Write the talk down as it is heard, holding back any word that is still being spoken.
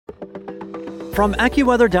From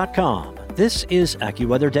AccuWeather.com, this is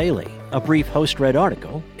AccuWeather Daily, a brief host-read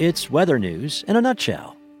article. It's weather news in a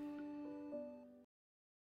nutshell.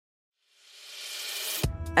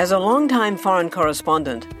 As a longtime foreign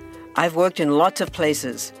correspondent, I've worked in lots of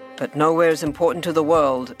places, but nowhere as important to the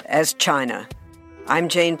world as China. I'm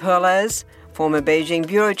Jane Perlez, former Beijing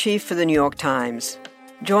bureau chief for the New York Times.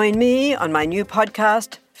 Join me on my new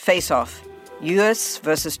podcast, Face Off, U.S.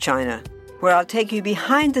 versus China, where I'll take you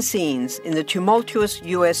behind the scenes in the tumultuous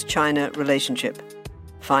U.S.-China relationship.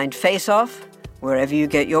 Find Face Off wherever you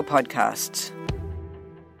get your podcasts.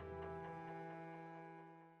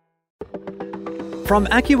 From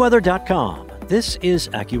AccuWeather.com, this is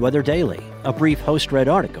AccuWeather Daily, a brief host-read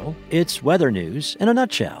article. It's weather news in a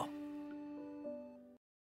nutshell.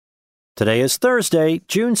 Today is Thursday,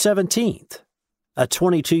 June 17th. A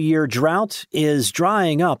 22-year drought is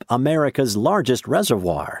drying up America's largest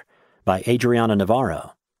reservoir, by Adriana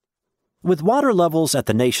Navarro. With water levels at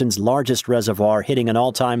the nation's largest reservoir hitting an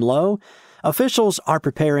all-time low, officials are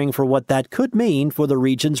preparing for what that could mean for the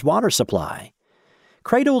region's water supply.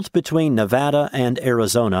 Cradled between Nevada and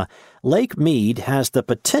Arizona, Lake Mead has the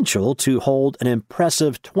potential to hold an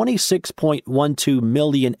impressive 26.12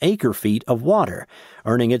 million acre-feet of water,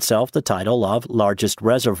 earning itself the title of largest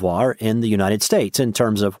reservoir in the United States in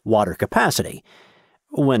terms of water capacity,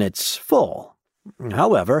 when it's full.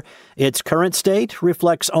 However, its current state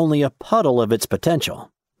reflects only a puddle of its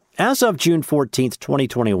potential. As of June 14,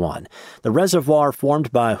 2021, the reservoir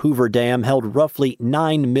formed by Hoover Dam held roughly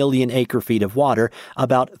 9 million acre-feet of water,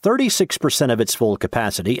 about 36% of its full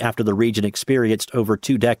capacity after the region experienced over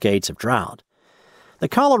 2 decades of drought. The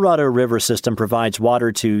Colorado River system provides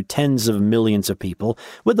water to tens of millions of people,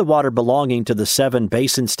 with the water belonging to the 7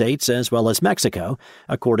 basin states as well as Mexico,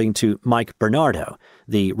 according to Mike Bernardo,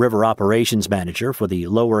 the river operations manager for the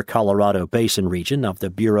Lower Colorado Basin region of the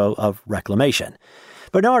Bureau of Reclamation.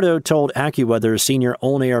 Bernardo told AccuWeather's senior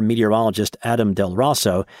on-air meteorologist Adam Del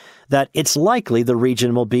Rosso that it's likely the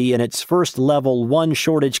region will be in its first level 1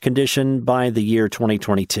 shortage condition by the year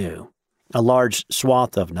 2022. A large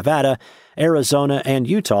swath of Nevada, Arizona, and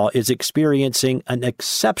Utah is experiencing an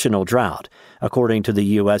exceptional drought, according to the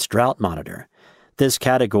U.S. Drought Monitor. This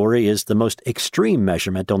category is the most extreme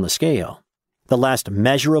measurement on the scale. The last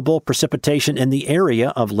measurable precipitation in the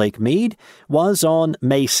area of Lake Mead was on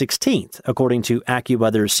May 16th, according to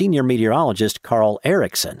AccuWeather's senior meteorologist Carl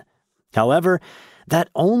Erickson. However, that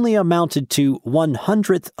only amounted to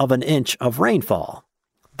 1/100th of an inch of rainfall.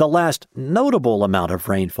 The last notable amount of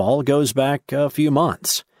rainfall goes back a few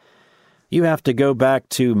months. You have to go back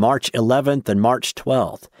to March 11th and March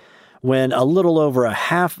 12th, when a little over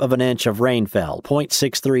 1/2 of an inch of rain fell,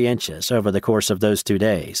 0.63 inches, over the course of those 2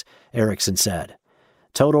 days, Erickson said.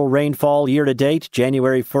 Total rainfall year-to-date,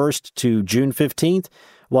 January 1st to June 15th,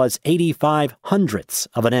 was 0.85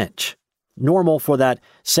 of an inch. Normal for that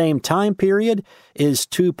same time period is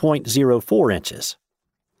 2.04 inches.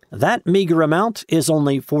 That meager amount is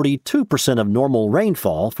only 42% of normal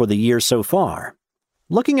rainfall for the year so far.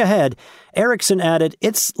 Looking ahead, Erickson added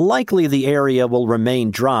it's likely the area will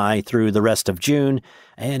remain dry through the rest of June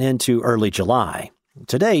and into early July.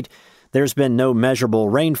 To date, there's been no measurable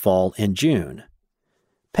rainfall in June.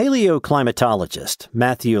 Paleoclimatologist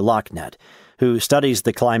Matthew Locknett, who studies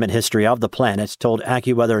the climate history of the planet, told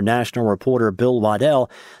AccuWeather national reporter Bill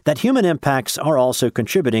Waddell that human impacts are also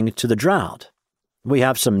contributing to the drought. We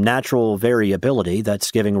have some natural variability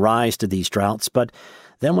that's giving rise to these droughts, but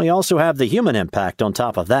then we also have the human impact on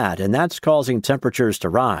top of that, and that's causing temperatures to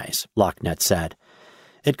rise, Locknett said.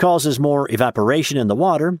 It causes more evaporation in the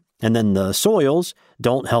water, and then the soils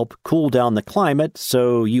don't help cool down the climate,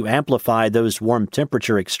 so you amplify those warm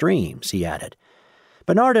temperature extremes, he added.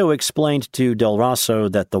 Bernardo explained to Del Rosso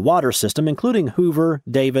that the water system, including Hoover,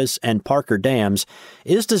 Davis, and Parker dams,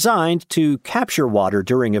 is designed to capture water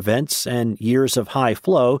during events and years of high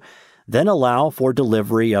flow, then allow for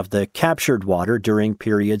delivery of the captured water during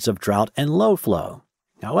periods of drought and low flow.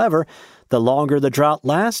 However, the longer the drought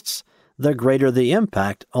lasts, the greater the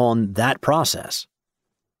impact on that process.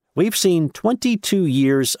 We've seen 22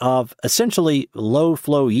 years of essentially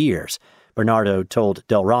low-flow years, Bernardo told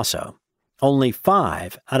Del Rosso. Only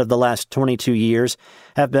 5 out of the last 22 years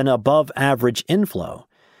have been above-average inflow,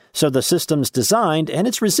 so the system's designed and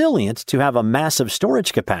it's resilient to have a massive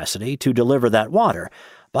storage capacity to deliver that water.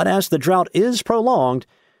 But as the drought is prolonged,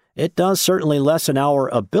 it does certainly lessen our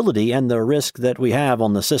ability, and the risk that we have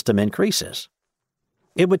on the system increases.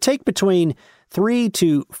 It would take between 3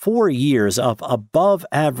 to 4 years of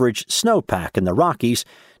above-average snowpack in the Rockies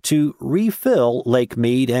to refill Lake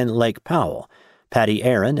Mead and Lake Powell. Patty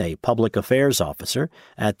Aaron, a public affairs officer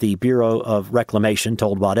at the Bureau of Reclamation,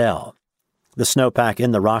 told Waddell. The snowpack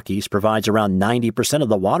in the Rockies provides around 90% of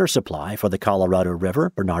the water supply for the Colorado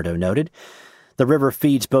River, Bernardo noted. The river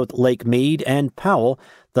feeds both Lake Mead and Powell,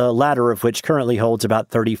 the latter of which currently holds about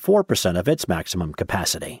 34% of its maximum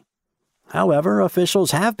capacity. However,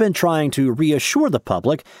 officials have been trying to reassure the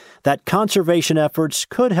public that conservation efforts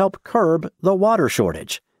could help curb the water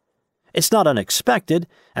shortage. It's not unexpected,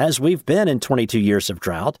 as we've been in 22 years of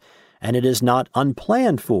drought, and it is not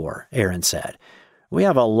unplanned for, Aaron said. We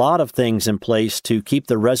have a lot of things in place to keep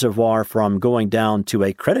the reservoir from going down to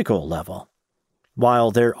a critical level.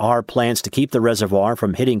 While there are plans to keep the reservoir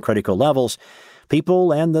from hitting critical levels,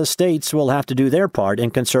 people and the states will have to do their part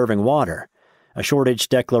in conserving water. A shortage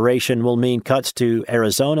declaration will mean cuts to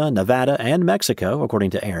Arizona, Nevada, and Mexico,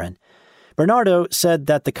 according to Aaron. Bernardo said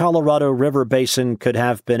that the Colorado River Basin could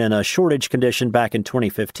have been in a shortage condition back in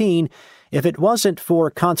 2015 if it wasn't for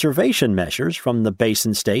conservation measures from the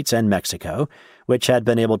basin states and Mexico, which had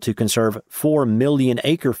been able to conserve 4 million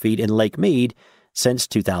acre-feet in Lake Mead since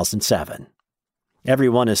 2007.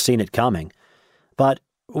 Everyone has seen it coming, but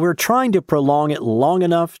we're trying to prolong it long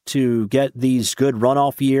enough to get these good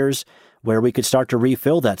runoff years where we could start to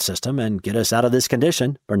refill that system and get us out of this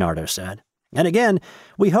condition, Bernardo said. And again,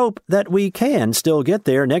 we hope that we can still get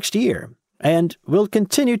there next year, and we'll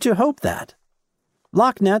continue to hope that.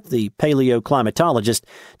 Lochnet, the paleoclimatologist,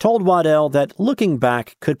 told Waddell that looking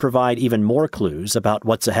back could provide even more clues about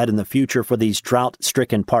what's ahead in the future for these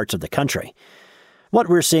drought-stricken parts of the country. What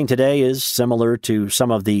we're seeing today is similar to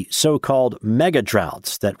some of the so-called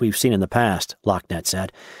mega-droughts that we've seen in the past, Lochnet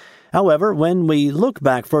said. However, when we look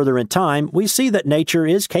back further in time, we see that nature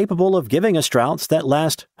is capable of giving us droughts that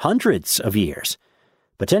last hundreds of years,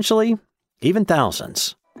 potentially even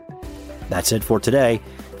thousands. That's it for today.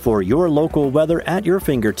 For your local weather at your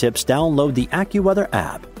fingertips, download the AccuWeather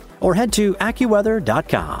app or head to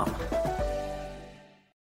AccuWeather.com.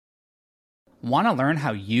 Want to learn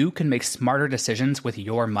how you can make smarter decisions with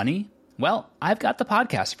your money? Well, I've got the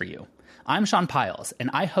podcast for you. I'm Sean Piles, and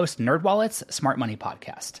I host NerdWallet's Smart Money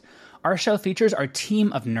Podcast. Our show features our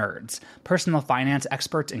team of nerds, personal finance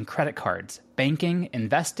experts in credit cards, banking,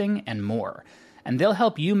 investing, and more. And they'll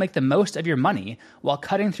help you make the most of your money while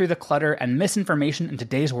cutting through the clutter and misinformation in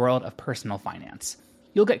today's world of personal finance.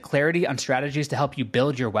 You'll get clarity on strategies to help you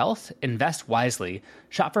build your wealth, invest wisely,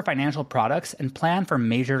 shop for financial products, and plan for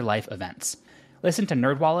major life events. Listen to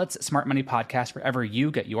NerdWallet's Smart Money Podcast wherever you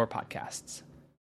get your podcasts.